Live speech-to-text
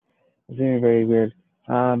It's gonna be very weird.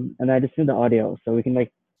 And I just need the audio, so we can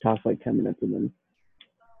like talk for like 10 minutes and then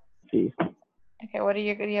see. Okay, do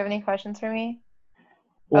you have any questions for me?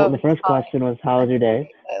 Well, Oh, the he's first calling. question was, how was your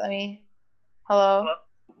day? Let me. Hello? Hello?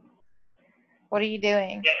 What are you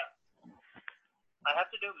doing? Yeah. I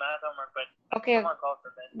have to do math homework, but Okay. I'm on call for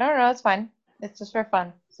a bit. No, it's fine. It's just for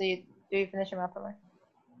fun. So you finish your math homework?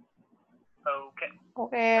 Okay.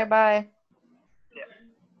 Okay, bye. Yeah.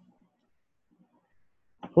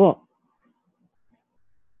 Cool.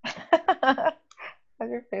 How's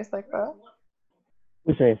your face like that?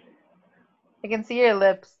 Who's face? I can see your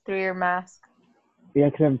lips through your mask. Yeah,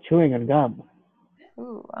 because I'm chewing on gum.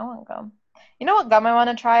 Ooh, I want gum. You know what gum I want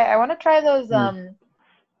to try? I want to try those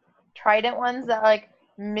Trident ones that are like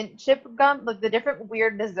mint chip gum, like the different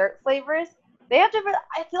weird dessert flavors. They have different.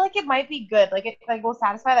 I feel like it might be good. Like it like will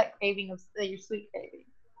satisfy that craving of your sweet craving.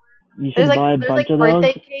 You should buy a bunch of those.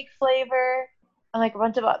 Birthday cake flavor and like a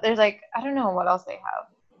bunch of there's like I don't know what else they have.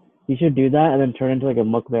 You should do that and then turn into like a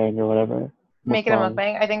mukbang or whatever. Make it a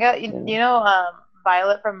mukbang. I think you know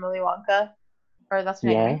Violet from Willy Wonka, or that's her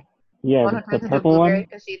name, right? Yeah, One who the turns into a purple blueberry one.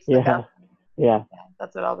 because she eats the gum. Yeah. Yeah,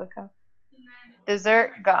 that's what I'll become.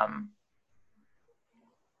 Dessert gum.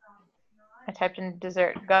 I typed in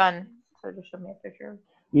dessert gun, so it just showed me a picture.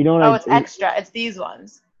 You know what? Oh, it's extra. It's these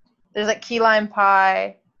ones. There's like key lime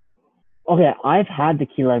pie. Okay, I've had the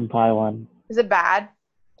key lime pie one. Is it bad?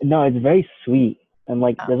 No, it's very sweet and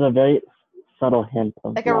like there's a very subtle hint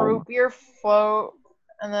of like lime. a root beer float,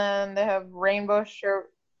 and then they have rainbow sherbet.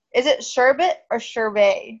 Is it sherbet or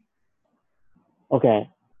sherbet? Okay,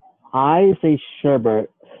 I say sherbet.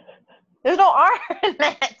 There's no R in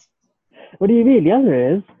it. What do you mean? Yes,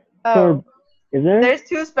 there is. Oh, is there? There's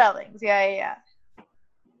two spellings. Yeah.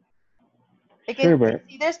 Sherbet.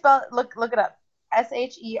 It's either spell. Look it up.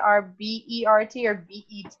 SHERBERT or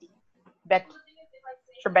BET. Bet.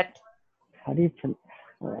 Sherbet. How do you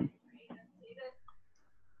pronounce?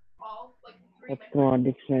 Let's go on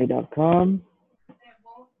dictionary.com.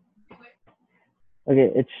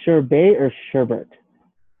 Okay, it's sherbet or sherbet.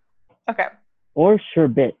 Okay. Or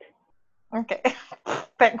sherbet. Okay.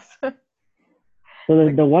 Thanks. So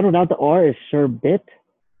the one without the R is sherbet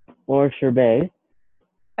or sherbet.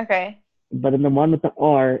 Okay. But then the one with the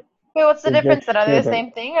R. Wait, what's the difference? Are they the sherbet.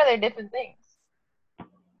 same thing or are they different things?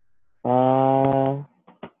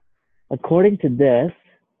 According to this,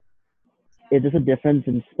 it's just a difference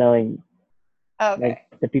in spelling. Okay.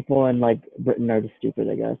 Like the people in like Britain are just stupid,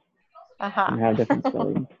 I guess. And have different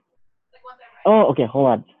spellings. Oh, okay, hold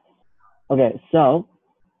on. Okay, so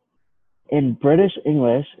in British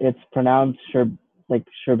English, it's pronounced sherbet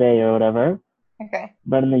or whatever. Okay.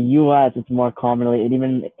 But in the U.S., it's more commonly, and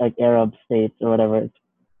even like Arab states or whatever,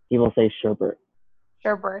 people say sherbet.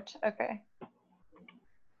 Sherbet. Okay.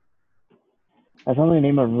 That's only the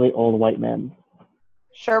name of a really old white man.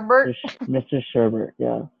 Sherbert. Mr. Sherbert,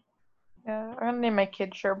 yeah. Yeah, I'm gonna name my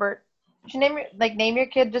kid Sherbert. You should name your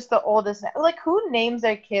kid just the oldest. Like who names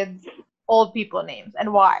their kids old people names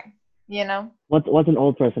and why? You know. What's an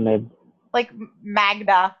old person name? Like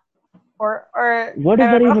Magda, or. What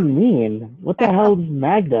does that even mean? What the hell is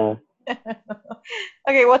Magda?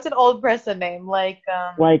 Okay, what's an old person name? Like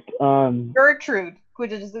Gertrude.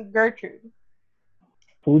 Pooja just Gertrude.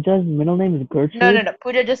 Pooja's middle name is Gertrude? No.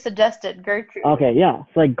 Pooja just suggested Gertrude. Okay, yeah.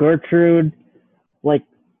 It's like Gertrude. Like,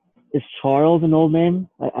 is Charles an old name?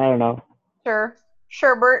 I don't know. Sure.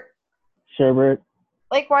 Sherbert.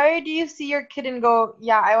 Like, why do you see your kid and go,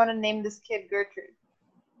 yeah, I want to name this kid Gertrude?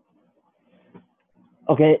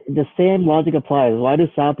 Okay, the same logic applies. Why do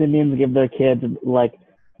South Indians give their kids like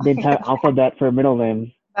the entire alphabet for middle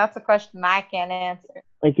names? That's a question I can't answer.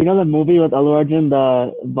 Like, you know the movie with Allu Arjun,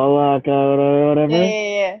 the Balaka or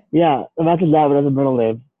whatever? Yeah, imagine that, but as a middle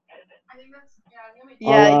name. I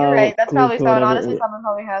think you're right. That's probably someone. Honestly, someone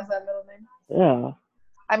probably has that middle name. Yeah.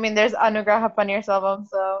 I mean, there's Anugraha Paneerselvam,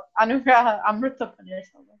 so Anugraha Amrita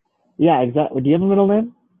Paneerselvam. Yeah, exactly. Do you have a middle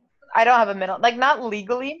name? I don't have a middle, like not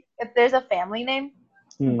legally. If there's a family name,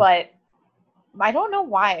 but I don't know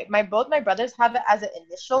why. Both my brothers have it as an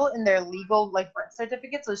initial in their legal like birth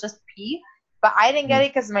certificate, so it's just P. But I didn't get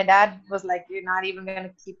it because my dad was like, "You're not even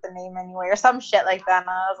gonna keep the name anyway," or some shit like that. And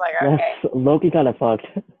I was like, "Okay." That's low-key kind of fucked.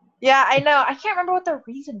 Yeah, I know. I can't remember what the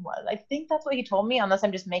reason was. I think that's what he told me, unless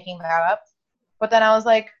I'm just making that up. But then I was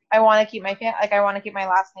like, I want to keep my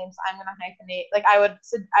last name, so I'm gonna hyphenate. Like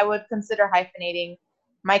I would consider hyphenating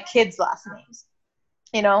my kids' last names,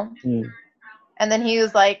 you know. And then he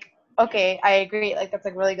was like, okay, I agree. Like that's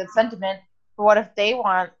a really good sentiment. But what if they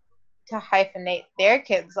want to hyphenate their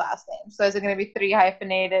kids' last names? So is it gonna be three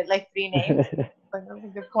hyphenated, like 3 names? Like that's a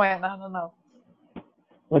good point. I don't know.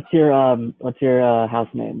 What's your house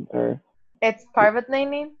name or? It's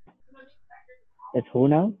Parvatnani. It's who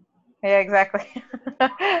now? Yeah, exactly.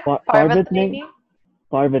 Parvatnani.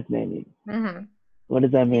 Parvatnani. Mm-hmm. What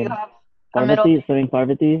does that Do you mean? have a middle Parvati? name? Something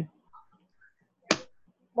Parvati?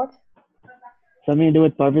 What? Something to do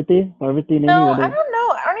with Parvati? Parvati name? No, What I is? don't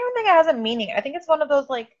know. I don't even think it has a meaning. I think it's one of those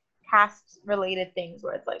like caste-related things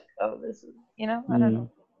where it's like, oh, this is, I don't know.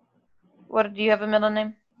 What do you have a middle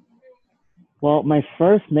name? Well, my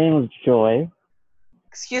first name was Joy.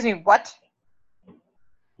 Excuse me, what? Do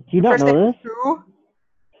you not know this? Who?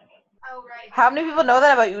 Oh, right. How many people know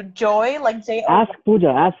that about you? Joy? Like J-O? Ask Pooja.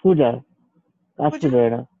 Ask Pooja. Ask Pooja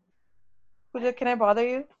right now. Pooja, can I bother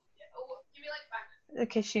you? Give me like 5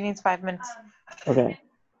 minutes. Okay, she needs 5 minutes. Okay.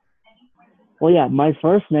 Well, yeah, my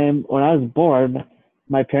first name, when I was born,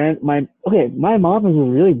 my mom has a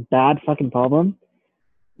really bad fucking problem.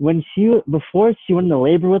 Before she went into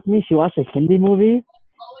labor with me, she watched a Hindi movie,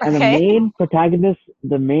 and the main protagonist,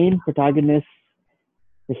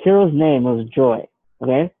 the hero's name was Joy.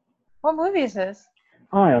 Okay. What movie is this?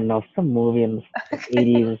 I don't know, some movie in the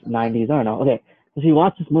 80s, 90s. I don't know. Okay. So she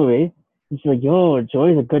watched this movie, and she's like, "Yo,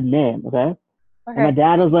 Joy is a good name." Okay. And my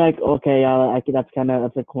dad was like, "Okay, yeah,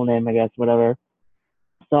 that's a cool name, I guess, whatever."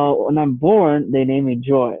 So when I'm born, they name me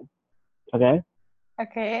Joy. Okay.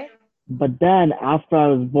 Okay. But then after I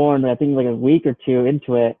was born, I think like a week or two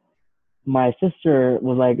into it, my sister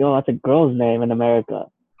was like, "Oh, that's a girl's name in America."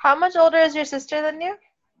 How much older is your sister than you?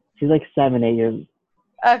 She's like 7, 8 years.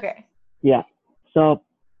 Okay. Yeah. So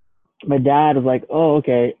my dad was like, "Oh,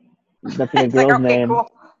 okay, that's like a girl's name." Cool.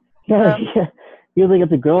 He was like,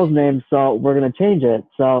 "It's a girl's name, so we're gonna change it."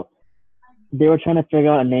 So they were trying to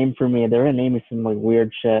figure out a name for me. They were gonna name me some like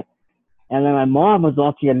weird shit. And then my mom was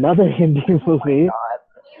watching another Hindi movie.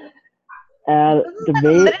 And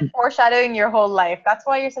literally foreshadowing your whole life. That's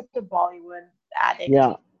why you're such a Bollywood addict.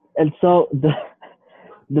 Yeah. And so the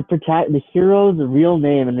hero's real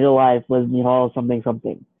name in real life was Nihal something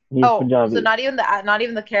something. He's Punjabi. So not even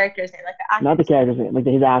the character's name, like the actor's Not the character's name, like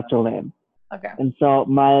his actual name. Okay. And so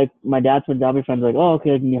my dad's Punjabi friend's like, "Oh,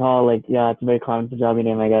 okay, Nihal, like, yeah, it's a very common Punjabi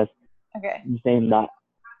name, I guess." Okay. I'm saying that.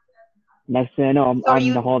 Next thing I know, I'm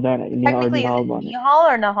Nihal then. Technically, is it Nihal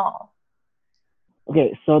or Nahal?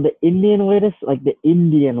 Okay, so the Indian way to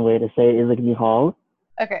say it is like Nihal.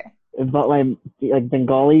 Okay. But like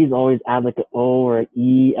Bengalis always add like an O or an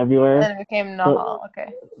E everywhere. And then it became Nahal.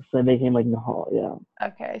 Okay. So it became like Nahal, yeah.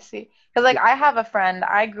 Okay, I see. Because like I have a friend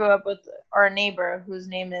I grew up with, or a neighbor whose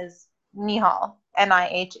name is Nihal,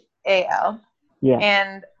 Nihal. Yeah.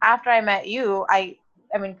 And after I met you, I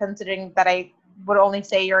mean, considering that I would only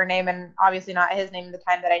say your name and obviously not his name the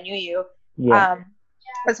time that I knew you. Yeah.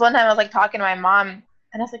 This one time I was like talking to my mom,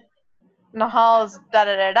 and I was like, Nahal's da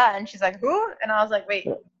da da da, and she's like, who? And I was like, wait,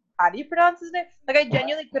 how do you pronounce his name? Like I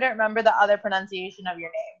genuinely couldn't remember the other pronunciation of your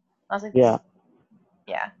name. I was like, yeah.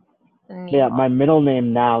 Yeah, my middle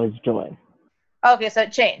name now is Joy. Okay, so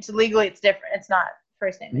it changed. So legally it's different. It's not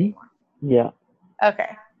first name anymore. Yeah. Okay.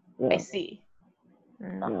 Yeah. I see.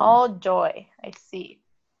 Nahal Joy. I see.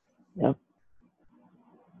 Yep.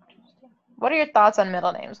 What are your thoughts on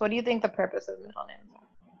middle names? What do you think the purpose of middle names are?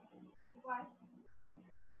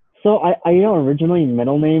 So I originally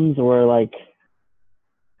middle names were like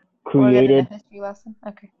created. A history lesson?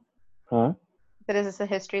 Okay. Huh? Is this a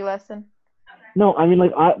history lesson? No, I mean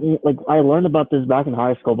I learned about this back in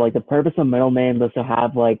high school, but like the purpose of middle name was to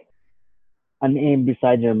have like a name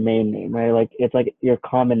besides your main name, right? Like it's like your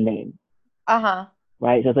common name. Uh-huh.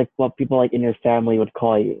 Right? So it's like what people like in your family would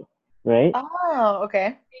call you, right? Oh,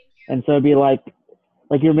 okay. And so it'd be like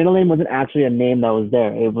your middle name wasn't actually a name that was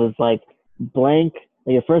there. It was like blank,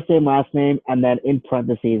 like your first name, last name, and then in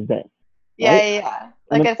parentheses this. Yeah, right? Yeah.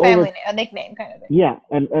 Like a family name, a nickname kind of thing. Yeah,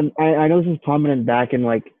 and I know this is prominent back in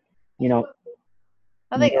like, I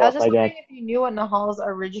was just wondering if you knew what Nahal's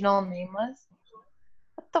original name was.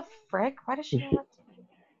 What the frick? Why does she know that?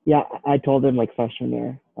 Yeah, I told him like freshman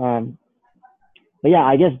year. But yeah,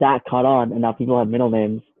 I guess that caught on, and now people have middle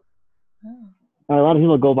names. Oh. And a lot of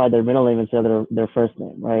people go by their middle name instead of their first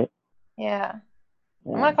name, right? Yeah.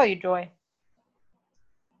 I'm gonna call you Joy.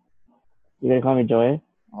 You're gonna call me Joy?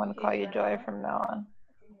 I'm gonna call you Joy from now on.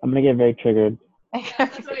 I'm gonna get very triggered.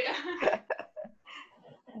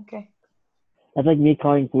 Okay. That's like me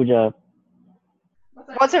calling Pooja.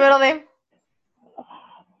 What's your middle name?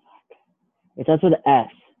 It starts with S.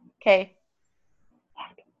 Okay.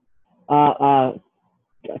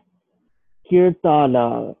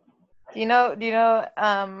 Kirtana. Do you know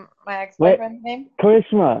my ex-boyfriend's name?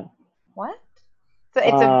 Karishma. What? So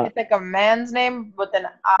it's like a man's name with an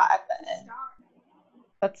A at the end.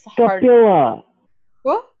 That's hard. Kapila.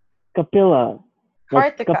 Who? Kapila.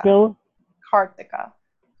 Like Karthika. Kapil? Karthika.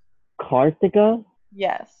 Karthika?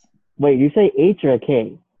 Yes. Wait, you say H or a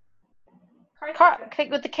K?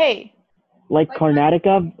 With the K. Like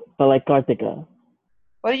Karnataka, but like Karthika.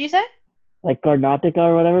 What did you say? Like Karnataka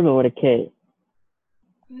or whatever, but with a K.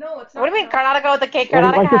 No, it's not. What do you mean Karnataka with a K? Like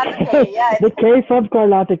Karnataka has a K. Yeah. The K from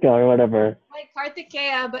Karnataka or whatever. Like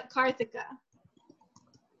Karthikeya, but Karthika.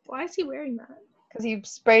 Why is he wearing that? Because he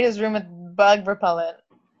sprayed his room with bug repellent.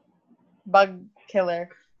 Bug killer.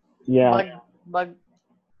 Yeah. Bug.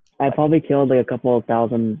 I probably killed like a couple of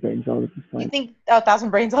thousand brain cells at this point. You think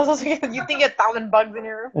 1,000 brain cells? You think you have 1,000 bugs in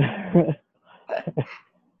your room?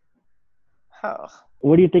 Oh.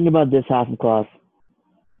 What do you think about this half of class?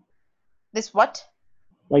 This what?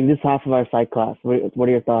 Like this half of our psych class. What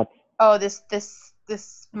are your thoughts? Oh, this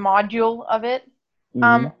module of it.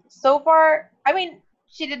 Mm-hmm. So far, I mean,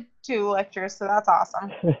 she did 2 lectures, so that's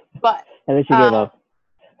awesome. But and then she gave up.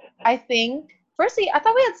 I think firstly, I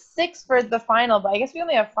thought we had 6 for the final, but I guess we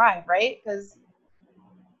only have 5, right? Because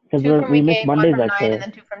 2 from we missed week 8, 1 Monday's from lecture. 9, and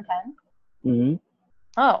then 2 from 10. Mm-hmm.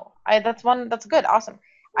 Oh, that's good, awesome.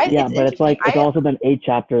 Yeah, but it's like it's also been 8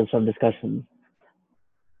 chapters from discussions.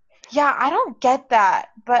 Yeah, I don't get that,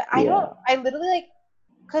 but I Yeah. don't. I literally like,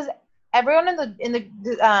 because everyone in the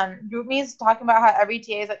group me is talking about how every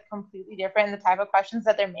TA is like completely different in the type of questions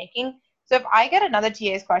that they're making. So if I get another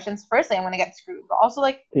TA's questions, firstly I'm gonna get screwed. But also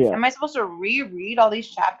like, am I supposed to reread all these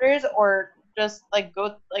chapters or just like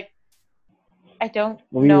go like? I don't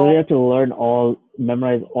know. We really have to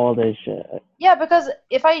memorize all this shit. Yeah, because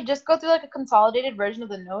if I just go through like a consolidated version of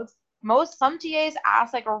the notes, some TAs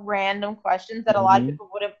ask like random questions that a lot of people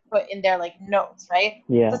would have put in their like notes, right?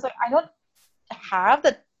 Yeah. So it's like I don't have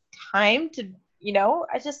the time to,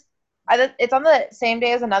 it's on the same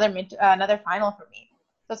day as another final for me.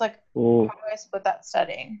 So it's like, how do I split that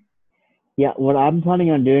studying? Yeah, what I'm planning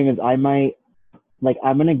on doing is I'm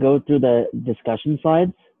gonna go through the discussion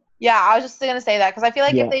slides. Yeah, I was just gonna say that because I feel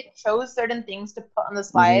like if they chose certain things to put on the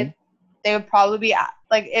slide, they would probably be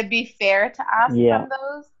like it'd be fair to ask from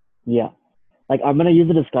those. Yeah, like I'm gonna use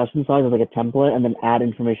the discussion slides as like a template and then add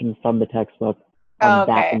information from the textbook on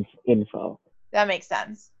that info. That makes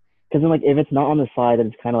sense. Because then, like, if it's not on the slide, then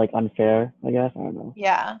it's kind of like unfair, I guess. I don't know.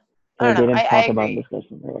 Yeah, so I don't know. They didn't talk agree. about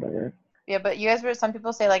discussion or whatever. Yeah, but you guys some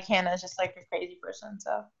people say like Hannah is just like a crazy person.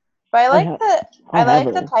 So, but I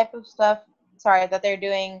like the type of stuff. Sorry, that they're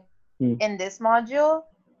doing in this module.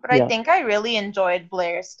 But I think I really enjoyed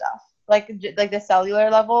Blair's stuff, like the cellular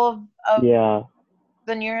level of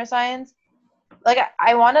the neuroscience. Like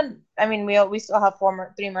I want to. I mean, we still have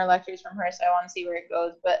 3 more lectures from her, so I want to see where it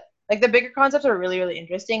goes. But like the bigger concepts are really, really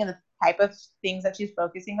interesting, and the type of things that she's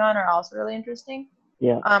focusing on are also really interesting.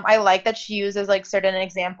 Yeah. I like that she uses like certain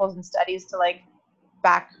examples and studies to like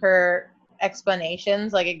back her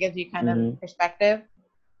explanations. Like it gives you kind of perspective.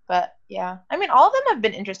 But yeah, I mean, all of them have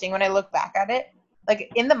been interesting when I look back at it.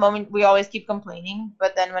 Like in the moment, we always keep complaining,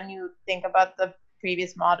 but then when you think about the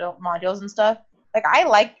previous modules and stuff, like I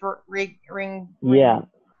liked Ring.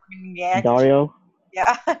 Dario.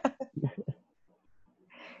 Yeah.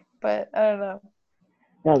 But I don't know.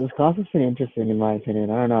 Yeah, this class is pretty interesting in my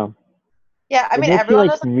opinion. I don't know. Yeah, I mean, everyone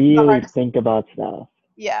knows really think about stuff.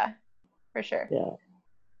 Yeah, for sure. Yeah.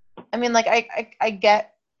 I mean, like I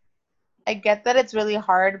get that it's really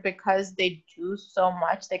hard because they do so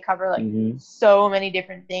much. They cover like so many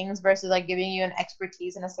different things versus like giving you an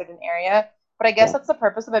expertise in a certain area. But I guess that's the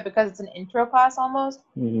purpose of it because it's an intro class almost,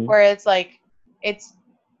 where it's like it's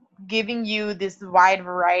giving you this wide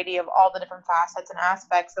variety of all the different facets and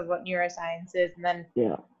aspects of what neuroscience is, and then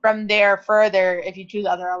from there further, if you choose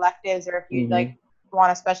other electives or if you like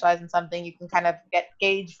want to specialize in something, you can kind of get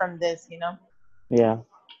gauge from this, Yeah.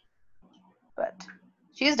 But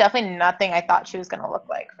she's definitely nothing I thought she was gonna look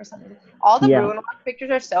like for some reason. All the Bruinwalk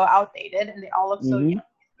pictures are so outdated, and they all look so young.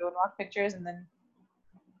 Bruinwalk pictures, and then.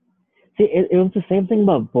 See, it was the same thing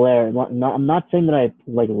about Blair. I'm not saying that I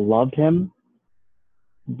like loved him.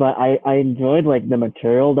 But I enjoyed like the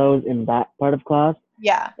material that was in that part of class.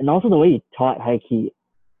 Yeah. And also the way he taught high key.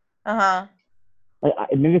 Like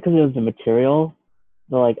maybe because it was the material,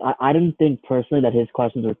 but like I didn't think personally that his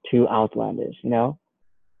questions were too outlandish,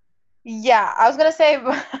 Yeah, I was gonna say,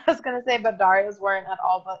 but Dario's weren't at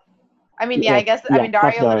all. But I mean, I guess I mean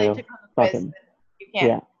Dario when I took on the quiz, you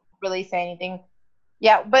can't really say anything.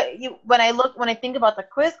 Yeah, but when I think about the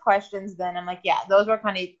quiz questions, then I'm like, yeah, those were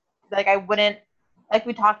kind of like I wouldn't. Like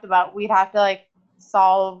we talked about, we'd have to like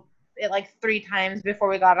solve it like 3 times before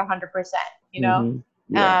we got 100%, and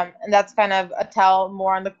that's kind of a tell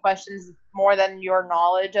more on the questions more than your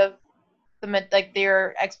knowledge of the like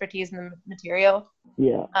your expertise in the material.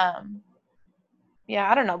 Yeah. Yeah,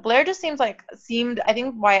 I don't know. Blair just seemed, I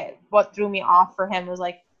think what threw me off for him was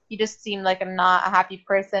like, he just seemed like not a happy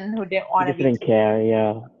person who didn't want to be. He didn't care,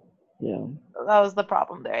 yeah. Yeah. That was the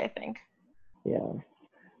problem there, I think. Yeah.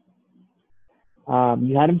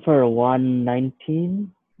 You had him for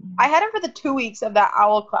 119? I had him for the 2 weeks of that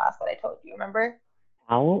owl class that I told you, remember?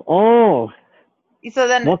 Owl? Oh! So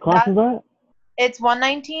then what class is that? It's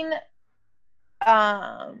 119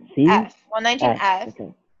 C? F. 119 F.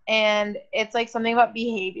 Okay. And it's like something about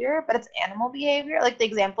behavior, but it's animal behavior, like the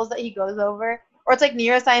examples that he goes over, or it's like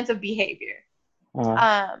neuroscience of behavior.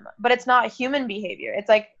 But it's not human behavior. It's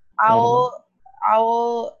like owl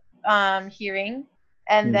hearing,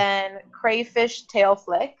 and then crayfish tail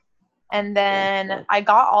flick, and then I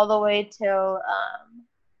got all the way till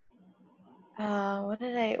what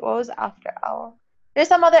was after owl? There's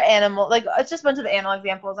some other animal, like it's just a bunch of animal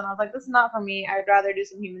examples, and I was like, this is not for me. I'd rather do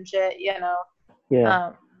some human shit, you know.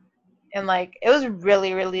 Yeah. And like it was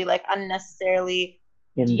really, really like unnecessarily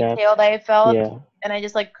detailed, I felt, and I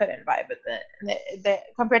just like couldn't vibe with it. And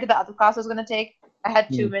compared to the other class I was gonna take, I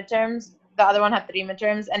had 2 midterms. The other one had 3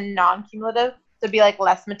 midterms and non-cumulative, to be like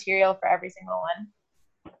less material for every single one.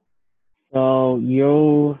 So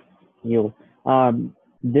you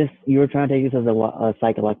were trying to take this as a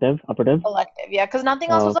psych elective, operative? Elective, yeah, because nothing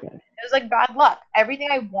else was. It was like bad luck.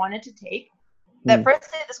 Everything I wanted to take. That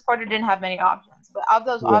first day this quarter didn't have many options, but of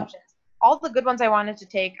those options, all the good ones I wanted to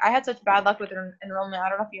take, I had such bad luck with enrollment. I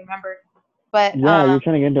don't know if you remember, but yeah, you're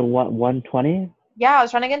trying to get into what, 120? Yeah, I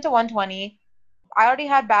was trying to get into 120. I already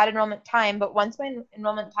had bad enrollment time, but once my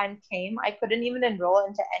enrollment time came, I couldn't even enroll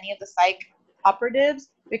into any of the psych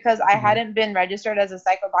operatives because I hadn't been registered as a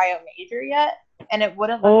psychobio major yet, and it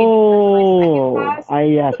wouldn't let me do my second pass.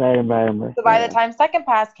 Yes, I remember. So by the time second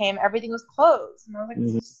pass came, everything was closed, and I was like,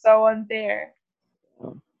 this is so unfair.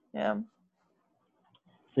 Yeah.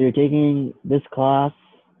 So you're taking this class?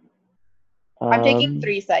 I'm taking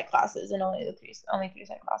 3 psych classes, and only 3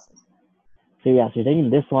 psych classes. So yeah, so you're taking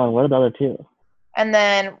this one. What are the other 2? And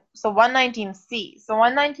then, so 119C. So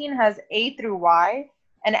 119 has A through Y,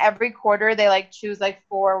 and every quarter they like choose like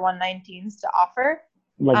 4 119s to offer.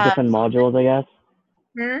 Like different modules, I guess.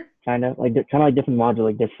 Kind of like different modules,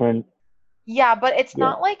 like different. Yeah, but it's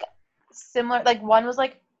not like similar. Like one was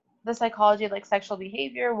like the psychology of like sexual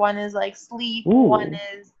behavior. One is like sleep. One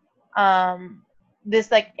is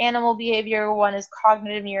this like animal behavior. One is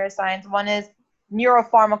cognitive neuroscience. One is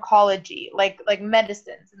neuropharmacology, like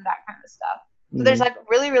medicines and that kind of stuff. So there's like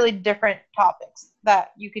really, really different topics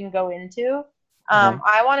that you can go into.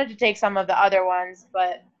 I wanted to take some of the other ones,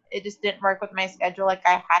 but it just didn't work with my schedule. Like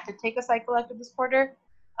I had to take a psych elective this quarter.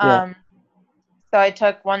 So I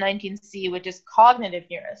took 119C, which is cognitive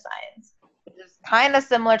neuroscience, which is kind of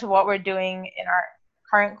similar to what we're doing in our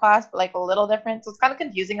current class, but like a little different. So it's kind of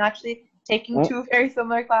confusing actually, taking 2 very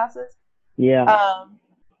similar classes. Yeah.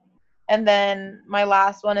 And then my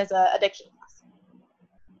last one is a addiction class.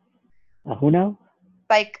 Who now?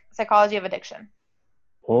 Psychology of addiction.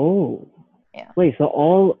 Oh. Yeah. Wait,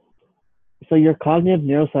 so your cognitive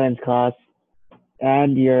neuroscience class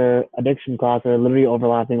and your addiction class are literally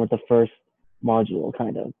overlapping with the first module,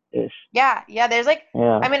 kind of ish. Yeah. There's like,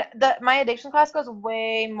 I mean, my addiction class goes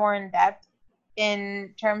way more in depth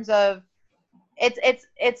in terms of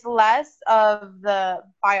it's less of the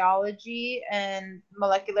biology and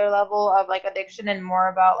molecular level of like addiction and more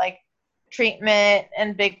about like treatment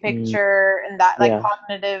and big picture and that like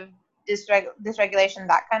cognitive dysregulation,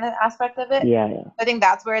 that kind of aspect of it. I think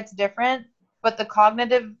that's where it's different. But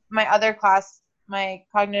my other class, my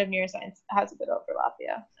cognitive neuroscience has a good overlap.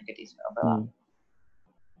 Yeah, like a decent overlap.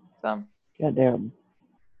 So. Goddamn.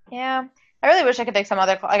 Yeah, I really wish I could take some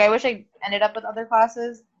other I wish I ended up with other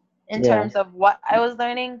classes in terms of what I was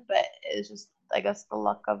learning, but it's just, I guess, the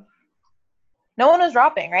luck of no one was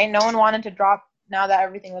dropping, right? No one wanted to drop now that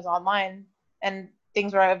everything was online and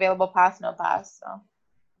things were available pass, no pass. So.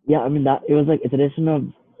 Yeah, I mean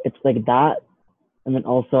it's like that, and then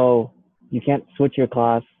also you can't switch your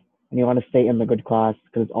class and you want to stay in the good class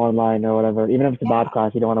because it's online or whatever. Even if it's a bad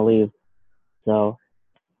class, you don't want to leave. So.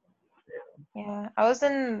 Yeah, I was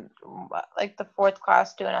in like the 4th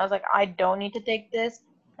class too, and I was like, I don't need to take this,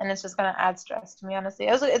 and it's just gonna add stress to me. Honestly,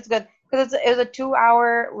 it's good because it was a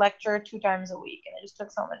 2-hour lecture 2 times a week, and it just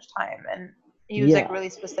took so much time, and he was like really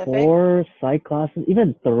specific. 4 psych classes,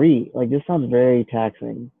 even 3. Like this sounds very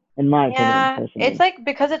taxing, in my opinion. Personally. It's like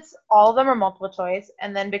because it's all of them are multiple choice,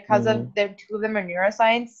 and then because of 2 of them are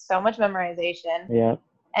neuroscience, so much memorization. Yeah.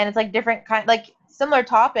 And it's like different like similar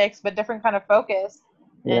topics, but different kind of focus.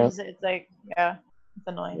 And it's like, it's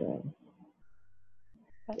annoying.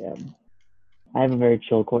 Yeah. I have a very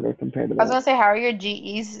chill quarter compared to that. I was gonna say, how are your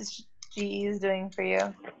GEs GE is doing for you?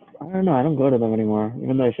 I don't know. I don't go to them anymore,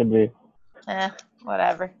 even though I should be.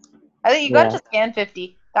 Whatever. I think you got to Scan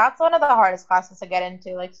 50. That's one of the hardest classes to get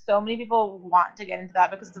into. Like, so many people want to get into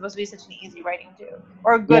that because it's supposed to be such an easy writing too,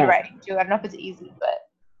 or good writing too. I don't know if it's easy, but.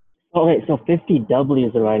 Oh wait, so 50W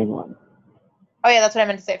is the writing one. Oh yeah, that's what I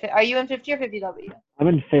meant to say. Are you in 50 or 50W? I'm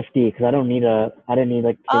in 50 because I didn't need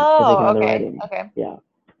like to take another writing. Okay. Yeah.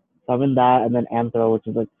 So I'm in that, and then Anthro, which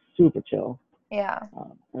is like super chill. Yeah.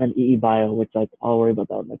 And then EE Bio, which like I'll worry about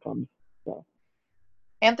that when it comes. So.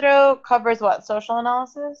 Anthro covers what? Social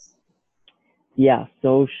analysis? Yeah,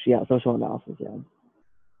 social analysis, yeah.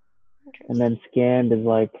 And then Scanned is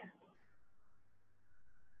like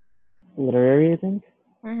literary, I think.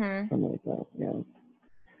 Mm-hmm. Something like that, yeah.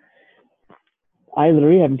 I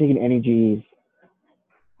literally haven't taken any GEs.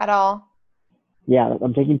 At all? Yeah,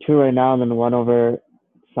 I'm taking 2 right now and then 1 over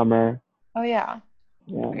summer. Oh, yeah.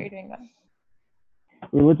 Yeah. How are you doing that?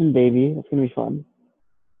 Religion Baby, that's going to be fun.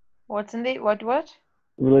 What's in the, what?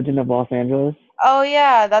 Religion of Los Angeles. Oh,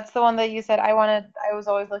 yeah, that's the one that you said I was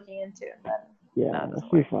always looking into. Yeah, that's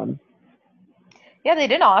going to be fun. Yeah, they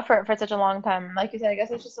didn't offer it for such a long time. Like you said, I guess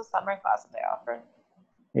it's just a summer class that they offer.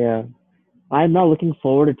 Yeah. I'm now looking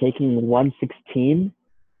forward to taking 116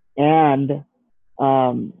 and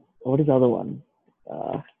what is the other one?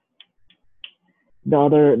 The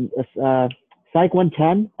other Psych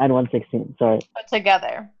 110 and 116. Sorry.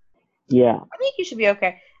 Together. Yeah. I think you should be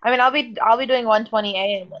okay. I mean, I'll be doing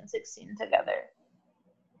 120A and 116 together.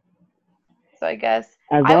 So I guess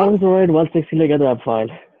as long as we're in 116 together, I'm fine.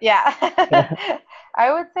 Yeah.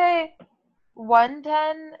 I would say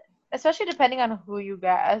 110, especially depending on who you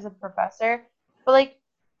get as a professor. But like,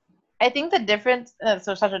 I think the difference,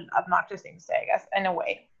 so such an obnoxious thing to say, I guess, in a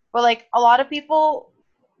way. But like, a lot of people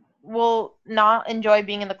will not enjoy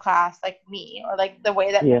being in the class, like me, or like the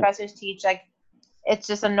way that professors teach. Like, it's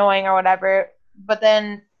just annoying or whatever. But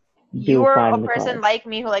then you're a person like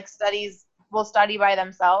me who like will study by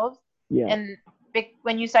themselves. Yeah. And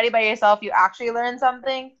when you study by yourself, you actually learn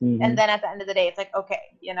something. Mm-hmm. And then at the end of the day, it's like, okay,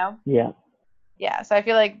 you know? Yeah. Yeah. So I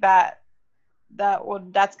feel like that's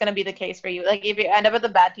going to be the case for you. Like if you end up with a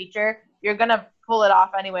bad teacher, you're going to pull it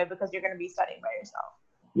off anyway because you're going to be studying by yourself.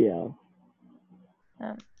 Yeah.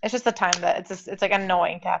 It's just the time that it's like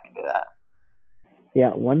annoying to have to do that. Yeah.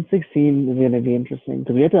 116 is going to be interesting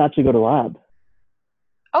because we have to actually go to lab.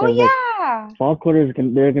 Oh yeah. Like, fall quarters,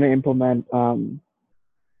 they're going to implement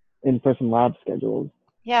in-person lab schedules.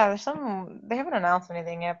 Yeah, they haven't announced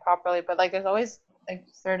anything yet properly, but like there's always like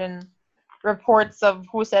certain reports of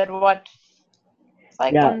who said what. It's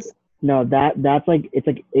like no, that's like it's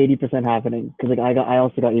like 80% happening because like I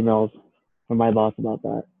also got emails from my boss about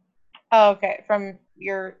that. Oh, okay, from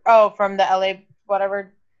the LA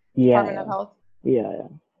whatever Department of Health. Yeah.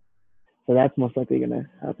 So that's most likely gonna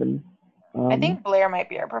happen. I think Blair might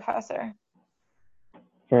be our professor.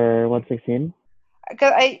 For 116?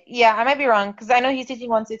 Because I might be wrong because I know he's teaching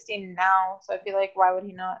 116 now, so I feel like why would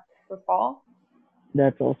he not for fall?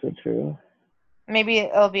 That's also true. Maybe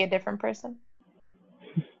it'll be a different person.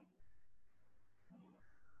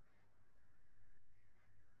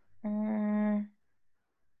 I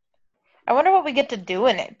wonder what we get to do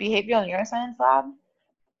in it. Behavioral neuroscience lab?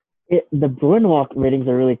 The Bruin Walk ratings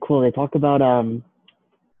are really cool. They talk about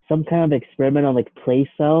some kind of experiment on like play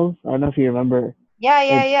cells. I don't know if you remember. Yeah.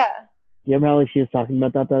 You remember how like, she was talking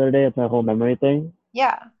about that the other day? It's that whole memory thing.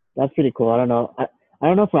 Yeah. That's pretty cool. I don't know. I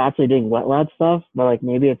don't know if we're actually doing wet lab stuff, but like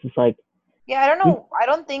maybe it's just like. Yeah, I don't know. I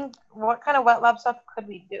don't think what kind of wet lab stuff could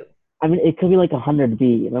we do? I mean, it could be like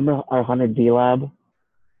 100B. Remember our 100B lab?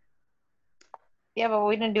 Yeah, but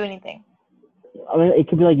we didn't do anything. I mean, it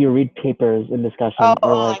could be like you read papers in discussion.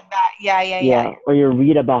 Or like that. Yeah. Or you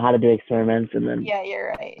read about how to do experiments and then. Yeah, you're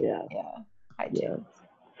right. Yeah. Yeah. I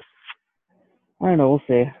don't know. We'll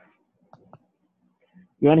see.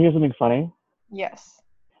 You want to hear something funny? Yes.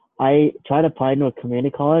 I tried applying to a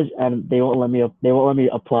community college and they won't let me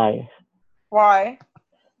apply. Why?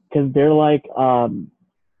 Because they're like,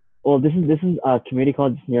 this is a community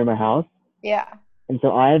college near my house. Yeah. And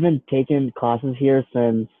so I haven't taken classes here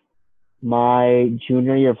since my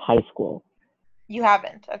junior year of high school. You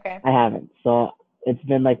haven't? Okay. I haven't. So it's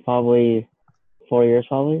been like probably 4 years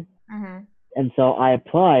probably. Mm-hmm. And so I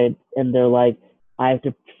applied and they're like, I have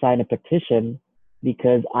to sign a petition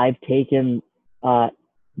because I've taken,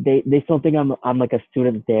 they still think I'm like a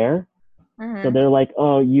student there. Mm-hmm. So they're like,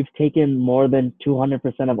 oh, you've taken more than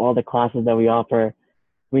 200% of all the classes that we offer.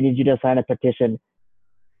 We need you to sign a petition.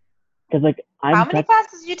 Because like how many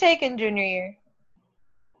classes did you take in junior year?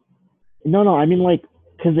 No, I mean like,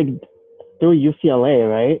 cause like through UCLA,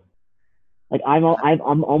 right? Like I'm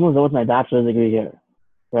almost done with my bachelor's degree here.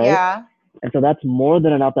 right? Yeah. And so that's more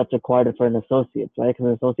than enough that's required for an associate's, right? Because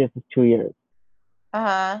an associate's is 2 years.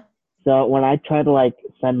 So when I try to like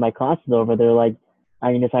send my classes over, they're like,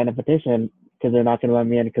 I need to sign a petition because they're not going to let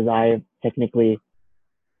me in because I've technically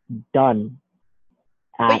done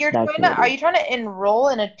But at you're that trying to, are facility. you trying to enroll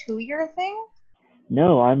in a 2-year thing?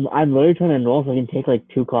 No, I'm literally trying to enroll so I can take like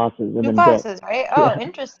 2 classes and 2 then dip. classes, right? Oh, Yeah.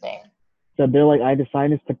 interesting. So they're like, I had to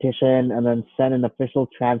sign this petition and then send an official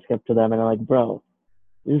transcript to them, and I'm like, bro,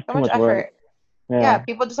 this is So too much much work. effort. Yeah,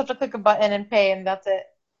 people just have to click a button and pay, and that's it.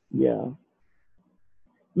 Yeah.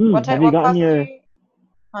 What Have you gotten class your?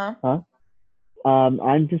 are you? Huh?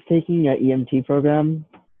 I'm just taking an EMT program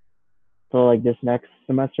for like this next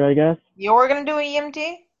semester, I guess. You're gonna do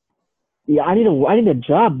EMT? Yeah, I need a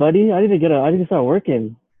job, buddy. I need to start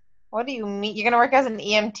working. What do you mean? You're gonna work as an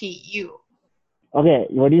EMT? Okay,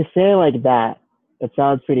 what do you say like that? It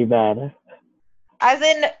sounds pretty bad. As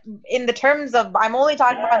in the terms of, I'm only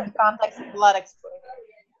talking about the context of blood exposure.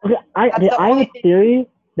 Okay, I have a theory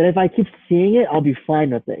that if I keep seeing it, I'll be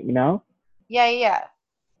fine with it. You know? Yeah.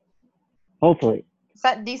 Hopefully.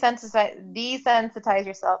 Desensitize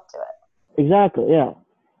yourself to it. Exactly. Yeah.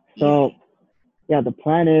 So, Easy. yeah, the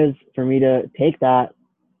plan is for me to take that,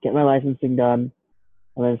 get my licensing done,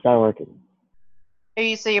 and then start working.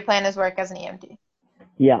 So your plan is work as an EMT?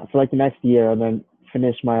 Yeah, for like the next year, and then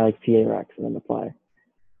finish my like PA recs and then apply.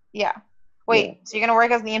 Yeah. Wait, Yeah. so you're gonna work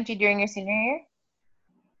as an EMT during your senior year?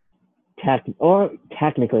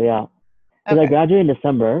 Technically, yeah. Because Okay. I graduate in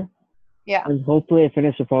December. Yeah. And hopefully I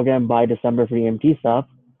finish the program by December for the EMT stuff.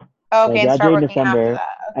 Oh, okay, and start graduate in working after December, that.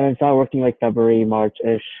 Okay. and then start working like February,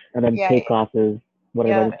 March-ish, and then take Yeah. classes,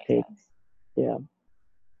 whatever I that need makes to take. sense. Yeah.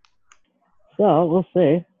 So we'll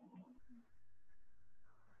see.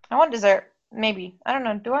 I want dessert. Maybe. I don't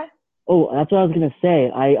know. Do I? Oh, that's what I was gonna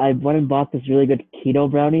say. I went and bought this really good keto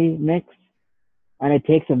brownie mix, and it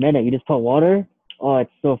takes a minute. You just put water. Oh,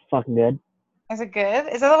 it's so fucking good. Is it good?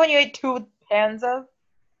 Is that the one you ate 2 pans of?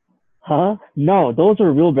 Huh? No, those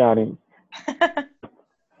are real brownies.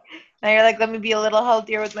 Now you're like, let me be a little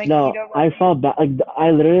healthier with my No, keto. I felt bad. Like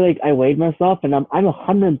I literally I weighed myself, and I'm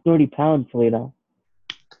 130 pounds, Salena.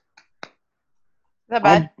 Is that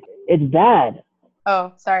bad? It's bad.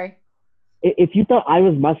 Oh, sorry. If you thought I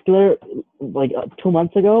was muscular like 2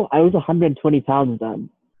 months ago, I was 120 pounds then.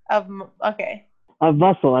 Okay. Of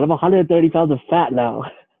muscle, and I'm 130 pounds of fat now.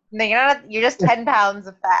 No, you're not. You're just 10 pounds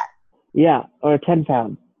of fat. Yeah, or 10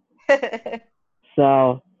 pounds.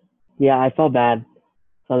 So, yeah, I felt bad.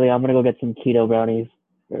 So I was like, I'm gonna go get some keto brownies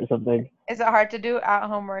or something. Is it hard to do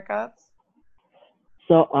at-home workouts?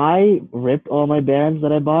 So I ripped all my bands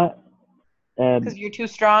that I bought. Because you're too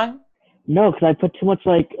strong? No, because I put too much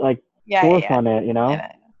like force on it, you know.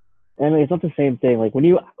 Yeah. And it's not the same thing. Like when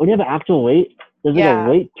you have an actual weight, there's like a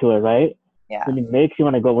weight to it, right? Yeah. And it makes you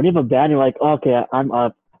want to go. When you have a band, you're like, oh, okay, I'm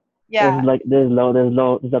up. Yeah. There's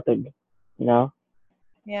nothing, you know.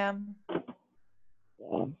 Yeah.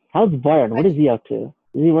 How's Varn? What is he up to?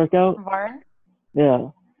 Does he work out? Varn? Yeah.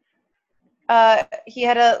 He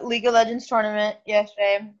had a League of Legends tournament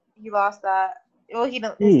yesterday. He lost that. Well,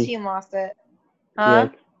 his team lost it. Huh?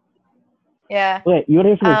 Yeah. Wait, you want to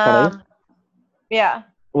hear something funny? Yeah.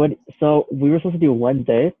 So we were supposed to do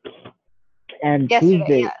Wednesday and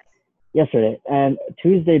Tuesday. Yesterday and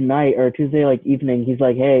Tuesday night or Tuesday like evening, he's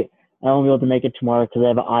like, "Hey, I won't be able to make it tomorrow because I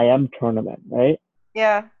have an IM tournament, right?"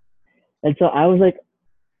 Yeah. And so I was like,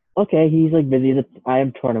 "Okay." He's like busy with the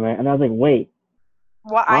IM tournament, and I was like, "Wait,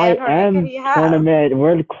 what IM tournament?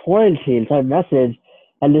 We're in quarantine." So I messaged,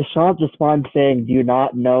 and Nishant responds saying, "Do you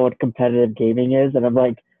not know what competitive gaming is?" And I'm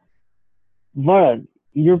like, "Varun,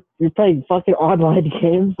 you're playing fucking online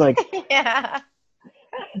games, like." Yeah.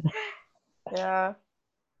 Yeah.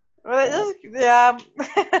 Well, yeah.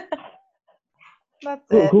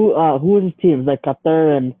 That's it. Who was his team? Like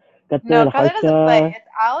Qatar and No, Qatar Harsha. doesn't play. It's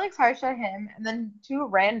Alex, Harsha, him, and then 2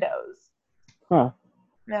 randos. Huh.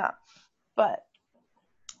 Yeah. But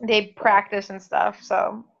they practice and stuff,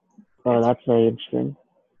 so. Oh, that's very interesting.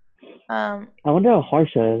 I wonder how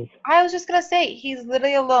Harsha is. I was just gonna say, he's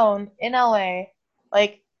literally alone in LA.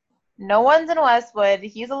 Like, no one's in Westwood.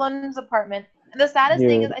 He's alone in his apartment. And the saddest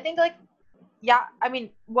thing is, I think, like, yeah, I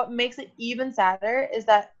mean, what makes it even sadder is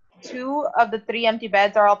that 2 of the 3 empty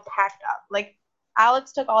beds are all packed up. Like,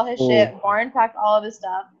 Alex took all his shit. Warren packed all of his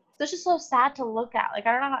stuff. So it's just so sad to look at. Like,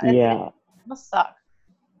 I don't know how. It must suck.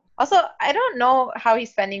 Also, I don't know how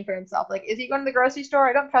he's spending for himself. Like, is he going to the grocery store?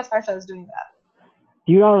 I don't trust Harsha is doing that.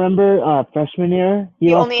 Do you not remember freshman year?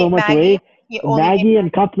 He lost so much weight. Maggie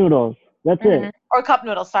and cup noodles. That's it. Or cup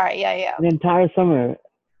noodles. Sorry. Yeah. The entire summer.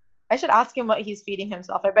 I should ask him what he's feeding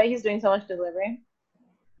himself. I bet he's doing so much delivery.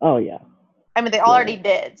 Oh, yeah. I mean, they already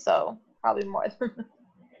did, so probably more.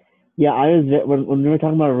 Yeah, I was when we were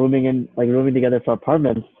talking about rooming together for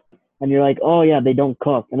apartments, and you're like, oh yeah, they don't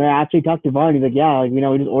cook, and I actually talked to Vaughn. He's like, yeah, like, we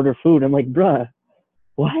just order food. I'm like, bruh,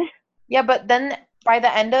 what? Yeah, but then by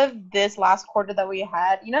the end of this last quarter that we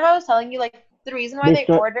had, you know how I was telling you, like the reason why they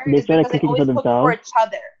order They is started because they cooking for always cook for themselves. each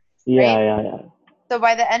other. Yeah, right? yeah. So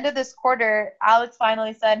by the end of this quarter, Alex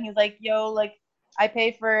finally said, he's like, yo, like I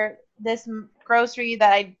pay for this grocery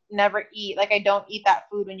that I never eat. Like I don't eat that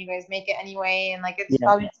food when you guys make it anyway, and like it's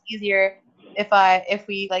probably just easier if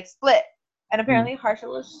we like split. And apparently Harsha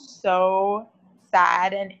was so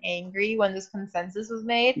sad and angry when this consensus was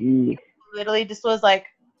made. He literally just was like,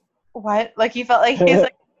 what? Like he felt like he's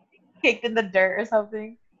like kicked in the dirt or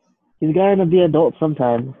something. He's gotta be adult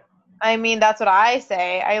sometimes. I mean, that's what I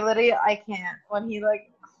say. I can't when he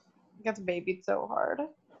like gets babied so hard.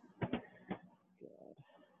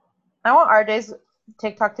 I want RJ's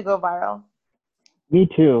TikTok to go viral. Me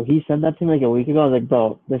too. He sent that to me like a week ago. I was like,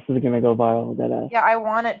 bro, this is gonna go viral. Yeah, I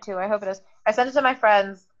want it to. I hope it is. I sent it to my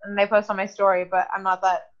friends and they post on my story, but I'm not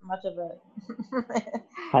that much of a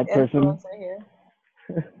hype person. Influencer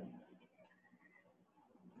here.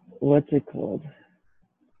 What's it called?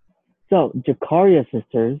 So, Jakaria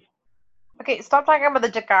sisters. Okay, stop talking about the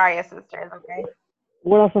Jakaria sisters, okay?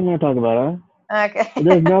 What else am I gonna talk about, huh? Okay.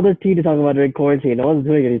 There's no other tea to talk about during quarantine. I wasn't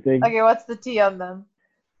doing anything. Okay, what's the tea on them?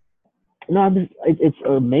 No, it's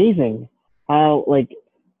amazing how like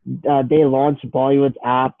they launched Bollywood's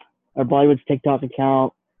app or Bollywood's TikTok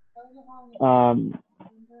account, and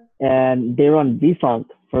they were on V-Funk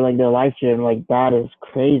for like their live stream. Like that is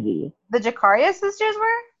crazy. The Jakaria sisters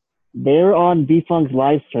were? They were on V-Funk's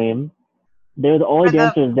live stream. They were the only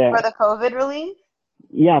dancers there. For the COVID relief?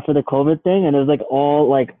 Yeah, for the COVID thing, and it was like all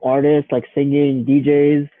like artists, like singing,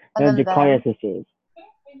 DJs, and Jakaria sisters.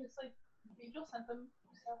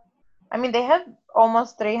 I mean, they have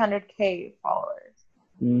almost 300K followers.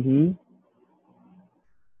 Mm-hmm.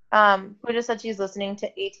 Pooja said she's listening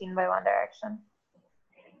to 18 by One Direction.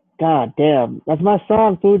 God damn, that's my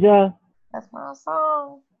song, Pooja. That's my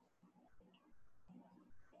song.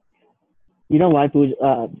 You know why,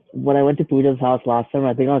 Pooja? When I went to Pooja's house last summer,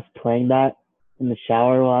 I think I was playing that in the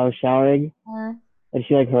shower while I was showering, and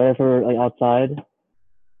she like heard it for like outside.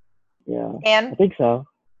 Yeah. And I think so.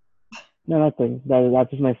 No, nothing.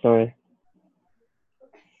 That's just my story.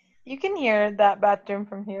 You can hear that bathroom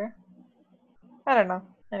from here. I don't know.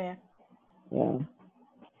 Anyway. Yeah.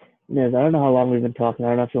 Yes, I don't know how long we've been talking. I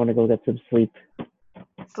don't know if you want to go get some sleep.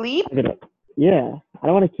 Sleep? Yeah. I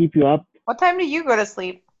don't want to keep you up. What time do you go to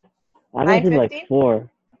sleep? I go to sleep like 4.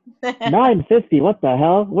 9:50. What the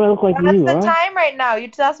hell? What I look like you? That's the time right now. You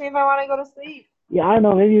just asked me if I want to go to sleep. Yeah, I don't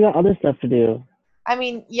know. Maybe you got other stuff to do. I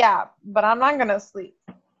mean, yeah, but I'm not gonna sleep.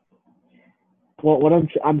 Well, what I'm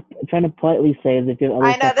trying to politely say is if you have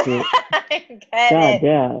other stuff to do.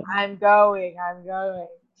 Yeah. I'm going.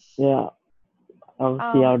 Yeah.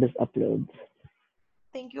 I'll see how this uploads.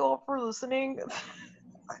 Thank you all for listening.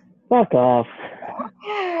 Fuck off.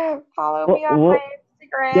 Follow me on my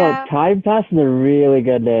Instagram. Yo, Time Pass is a really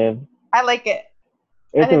good name. I like it.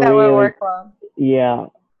 I think that would work well. Yeah.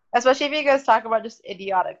 Especially if you guys talk about just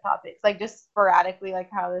idiotic topics, like just sporadically, like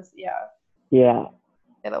how this, Yeah.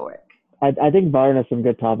 It'll work. I think Byron has some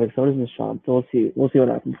good topics. So does Nishant. So we'll see what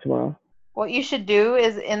happens tomorrow. What you should do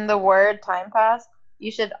is in the word time pass,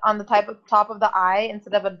 you should on the top of the I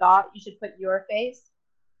instead of a dot, you should put your face,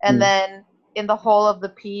 and then in the whole of the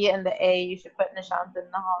P and the A, you should put Nishant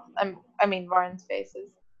and Byron's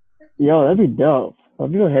faces. Yo, that'd be dope. I'll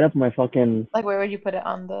be able to hit up my fucking. Like, where would you put it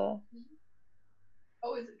on the?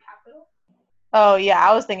 Oh, is it capital? Oh yeah,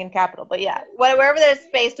 I was thinking capital, but yeah, wherever there's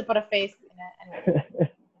space to put a face in it.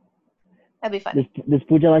 Anyway. That'd be fun. Does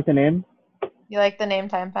Pooja like the name? You like the name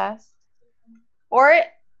Time Pass? Or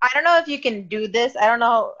I don't know if you can do this. I don't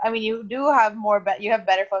know. I mean, you do have you have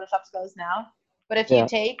better Photoshop skills now. But if you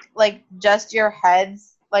take like just your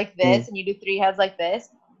heads like this and you do 3 heads like this,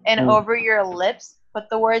 and over your lips put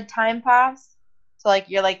the word Time Pass. So like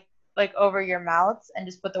you're like over your mouths and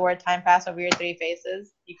just put the word Time Pass over your 3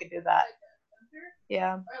 faces. You could do that.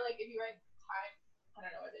 Yeah. Or like if you write time, I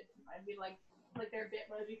don't know what it is. I'd be like their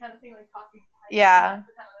Bitmoji kind of thing, like talking. Yeah.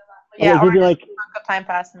 Yeah, or just Time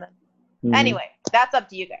Pass and then. Anyway, that's up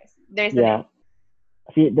to you guys. There's the name.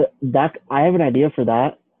 See, I have an idea for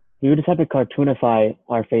that. You just have to cartoonify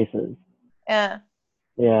our faces. Yeah.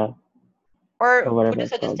 Yeah. Or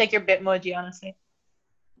just take your Bitmoji, honestly.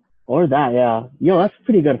 Or that, yeah. Yo, that's a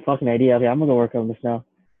pretty good fucking idea. Okay, I'm gonna go work on this now.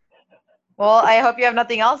 Well, I hope you have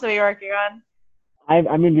nothing else to be working on.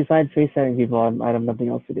 I mean, besides FaceTiming people, I have nothing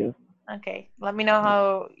else to do. Okay. Let me know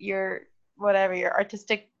how your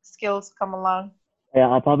artistic skills come along. Yeah,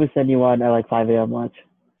 I'll probably send you one at like 5 a.m. lunch.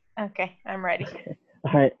 Okay, I'm ready. Okay.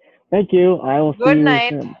 All right. Thank you. I will see Good you night.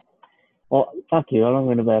 soon. Well, fuck you. I'm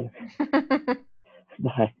going to bed.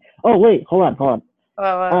 Bye. Oh, wait. Hold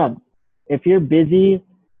on. If you're busy,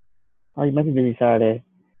 you might be busy Saturday.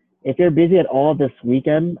 If you're busy at all this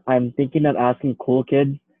weekend, I'm thinking of asking cool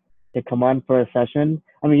kids to come on for a session.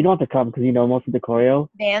 I mean, you don't have to come because you know most of the choreo.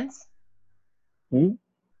 Dance? Hmm?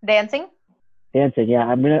 Dancing? Dancing, yeah.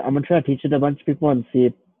 I'm gonna try to teach it to a bunch of people and see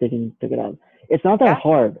if they can pick it up. It's not that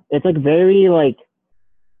hard. It's like very like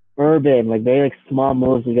urban, like very like small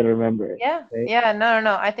moves you gotta remember. Yeah. Right? Yeah.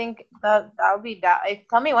 No. I think that'll be that.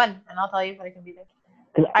 Tell me when, and I'll tell you if I can be there.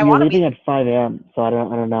 Because I you're want to leaving be. at 5 a.m., so I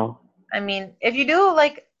don't know. I mean, if you do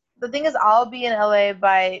like the thing is, I'll be in LA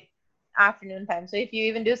by afternoon time. So if you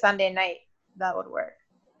even do Sunday night, that would work.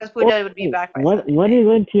 Because Pooja would be back by Sunday When night. are you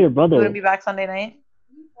going to your brother? You wouldn't be back Sunday night?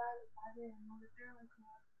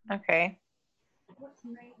 Okay.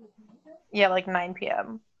 Yeah, like 9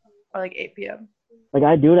 p.m. or like 8 p.m. Like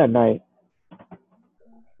I do it at night.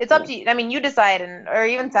 It's up to you. I mean, you decide, or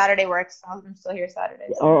even Saturday works. I'm still here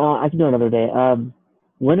Saturdays. Or I can do another day.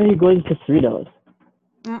 When are you going to Cerritos?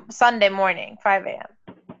 Sunday morning, 5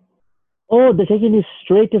 a.m. Oh, they're taking you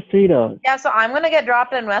straight to Cerritos. Yeah, so I'm gonna get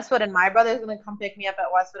dropped in Westwood, and my brother's gonna come pick me up at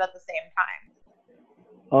Westwood at the same time.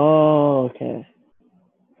 Oh, okay.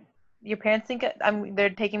 Your parents think they're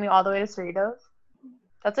taking me all the way to Cerritos?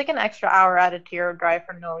 That's like an extra hour added to your drive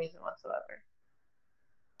for no reason whatsoever.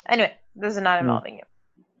 Anyway, this is not involving you.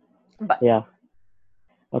 But yeah.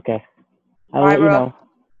 Okay. I will bye, let you bro. know.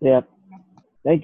 Yep.